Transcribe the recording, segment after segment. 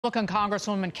Republican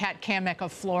Congresswoman Cammack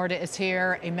of Florida is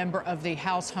here, a member of the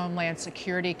House Homeland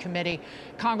Security Committee.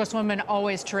 Congresswoman,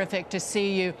 always terrific to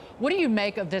see you. What do you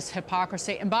make of this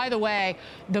hypocrisy? And by the way,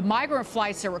 the migrant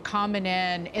flights that were coming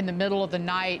in the middle of the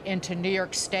night into New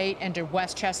York State and to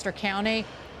Westchester County,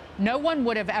 no one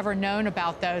would have ever known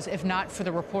about those if not for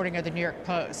the reporting of the New York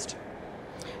Post.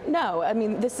 No, I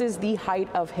mean, this is the height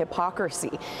of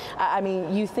hypocrisy. I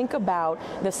mean, you think about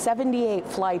the 78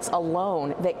 flights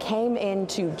alone that came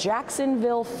into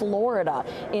Jacksonville, Florida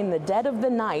in the dead of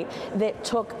the night that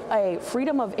took a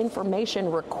Freedom of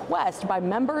Information request by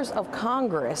members of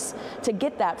Congress to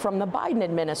get that from the Biden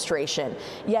administration.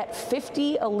 Yet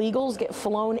 50 illegals get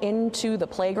flown into the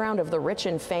playground of the rich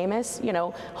and famous,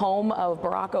 home of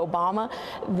Barack Obama,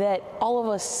 that all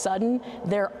of a sudden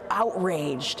they're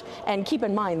outraged. And keep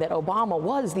in mind that Obama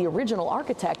was the original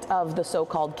architect of the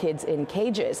so-called kids in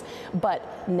cages.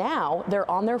 But now they're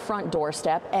on their front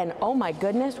doorstep, and oh my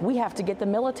goodness, we have to get the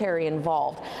military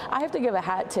involved. I have to give a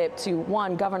hat tip to,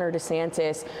 one, Governor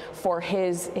DeSantis for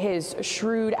his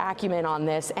shrewd acumen on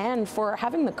this and for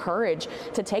having the courage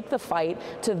to take the fight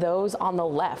to those on the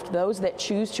left, those that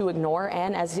choose to ignore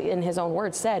and, as in his own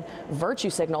words said, virtue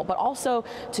signal. But also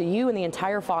to you and the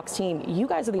entire Fox team, you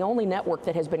guys are the only network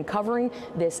that has been covering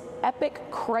this epic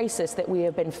crisis that we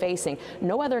have been facing.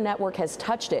 No other network has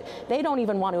touched it. They don't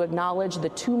even want to acknowledge the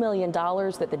 $2 million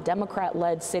that the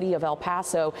Democrat-led city of El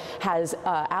Paso has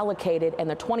allocated and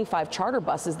the 25 charter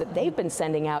buses that they've been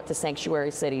sending out to sanctuary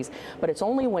cities. But it's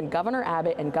only when Governor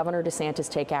Abbott and Governor DeSantis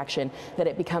take action that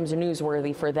it becomes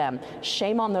newsworthy for them.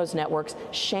 Shame on those networks,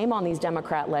 shame on these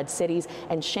Democrat-led cities,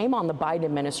 and shame on the Biden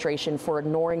administration for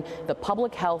ignoring the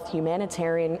public health,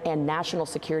 humanitarian, and national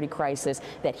security crisis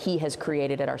that he has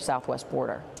created at our southwest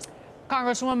border.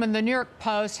 Congresswoman, the New York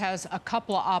Post has a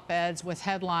couple of op-eds with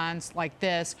headlines like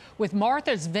this. With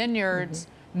Martha's Vineyard's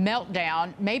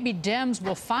meltdown, maybe Dems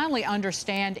will finally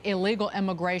understand illegal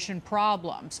immigration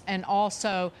problems. And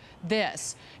also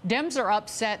this. Dems are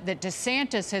upset that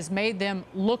DeSantis has made them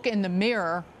look in the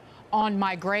mirror on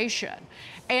migration.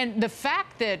 And the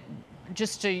fact that,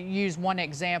 just to use one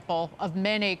example of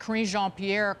many, Karine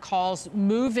Jean-Pierre calls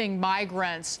moving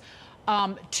migrants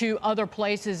to other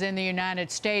places in the United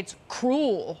States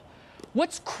cruel.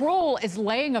 What's cruel is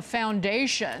laying a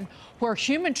foundation where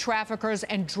human traffickers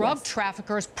and drug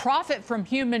traffickers profit from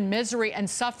human misery and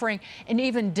suffering and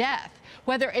even death.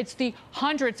 Whether it's the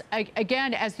hundreds,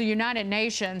 again, as the United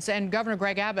Nations, and Governor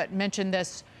Greg Abbott mentioned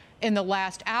this in the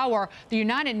last hour, the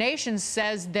United Nations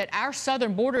says that our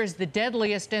southern border is the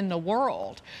deadliest in the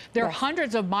world. There are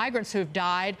hundreds of migrants who've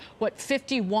died,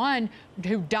 51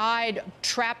 who died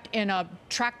trapped in a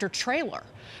tractor trailer.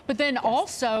 But then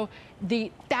also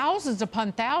the thousands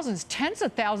upon thousands, tens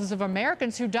of thousands of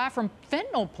Americans who die from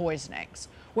fentanyl poisonings.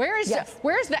 Where's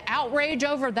the outrage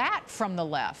over that from the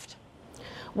left?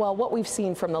 Well, what we've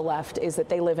seen from the left is that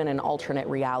they live in an alternate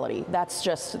reality. That's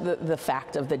just the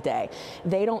fact of the day.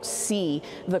 They don't see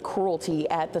the cruelty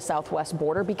at the southwest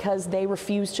border because they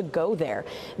refuse to go there.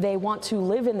 They want to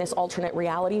live in this alternate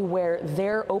reality where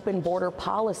their open border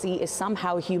policy is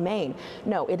somehow humane.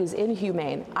 No, it is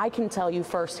inhumane. I can tell you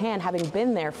firsthand, having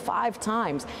been there 5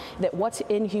 times, that what's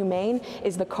inhumane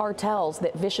is the cartels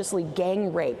that viciously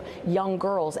gang rape young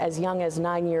girls as young as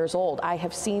 9 years old. I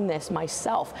have seen this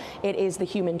myself. It is the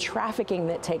human trafficking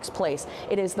that takes place.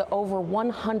 It is the over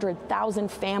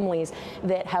 100,000 families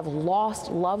that have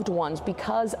lost loved ones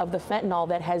because of the fentanyl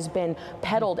that has been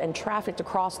peddled and trafficked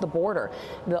across the border.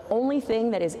 The only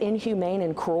thing that is inhumane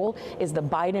and cruel is the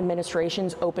Biden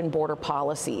administration's open border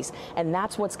policies. And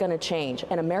that's what's going to change.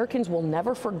 And Americans will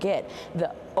never forget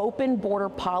the open border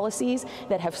policies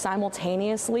that have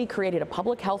simultaneously created a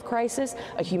public health crisis,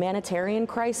 a humanitarian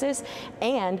crisis,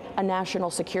 and a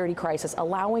national security crisis,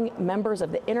 allowing members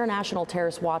of the International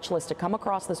Terrorist Watch List to come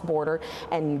across this border,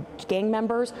 and gang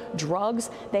members, drugs,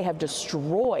 they have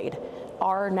destroyed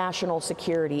our national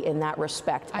security in that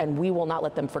respect, and we will not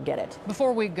let them forget it.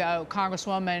 Before we go,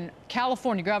 Congresswoman,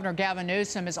 California Governor Gavin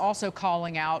Newsom is also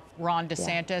calling out Ron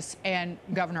DeSantis and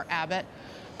Governor Abbott,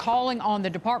 calling on the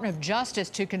Department of Justice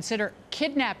to consider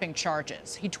kidnapping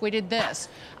charges. He tweeted this: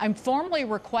 "I'm formally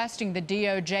requesting the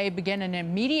DOJ begin an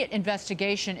immediate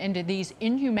investigation into these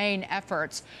inhumane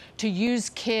efforts to use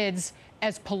kids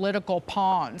as political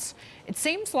pawns." It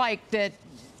seems like that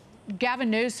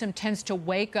Gavin Newsom tends to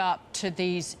wake up to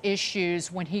these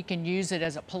issues when he can use it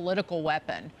as a political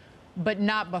weapon, but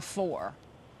not before.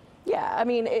 Yeah, I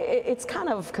mean, it's kind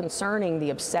of concerning, the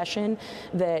obsession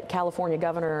that California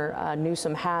Governor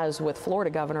Newsom has with Florida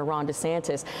Governor Ron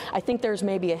DeSantis. I think there's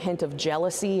maybe a hint of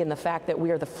jealousy in the fact that we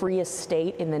are the freest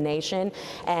state in the nation,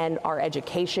 and our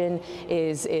education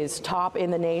is top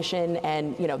in the nation,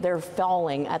 and you know they're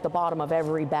falling at the bottom of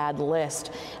every bad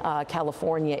list.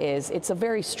 California is. It's a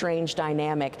very strange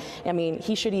dynamic. I mean,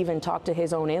 he should even talk to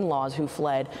his own in-laws who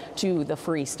fled to the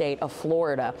free state of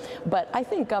Florida. But I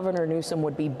think Governor Newsom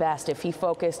would be best if he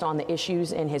focused on the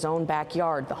issues in his own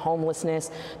backyard, the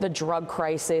homelessness, the drug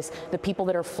crisis, the people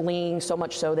that are fleeing, so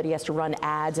much so that he has to run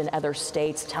ads in other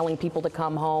states telling people to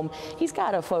come home. He's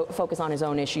got to focus on his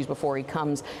own issues before he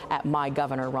comes at my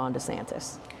governor, Ron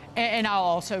DeSantis. And I'll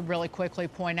also really quickly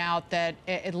point out that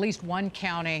at least one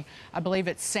county, I believe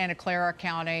it's Santa Clara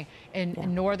County in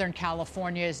Northern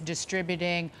California, is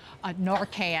distributing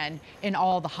Narcan in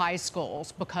all the high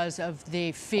schools because of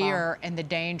the fear and the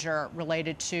danger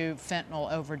related to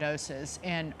fentanyl overdoses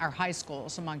in our high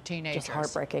schools among teenagers. Just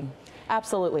heartbreaking.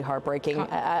 Absolutely heartbreaking.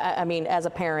 I mean, as a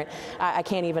parent, I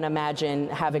can't even imagine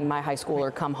having my high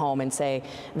schooler come home and say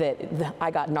that I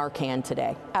got Narcan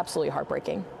today. Absolutely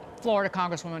heartbreaking. Florida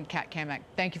Congresswoman Kat Cammack,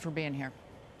 thank you for being here.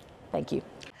 Thank you.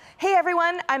 Hey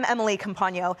everyone, I'm Emily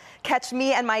Campagno. Catch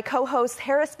me and my co-hosts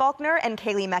Harris Faulkner and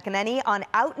Kaylee McEnany on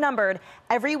Outnumbered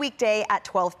every weekday at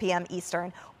 12 p.m.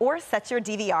 Eastern, or set your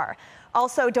DVR.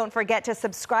 Also, don't forget to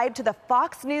subscribe to the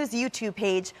Fox News YouTube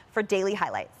page for daily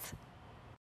highlights.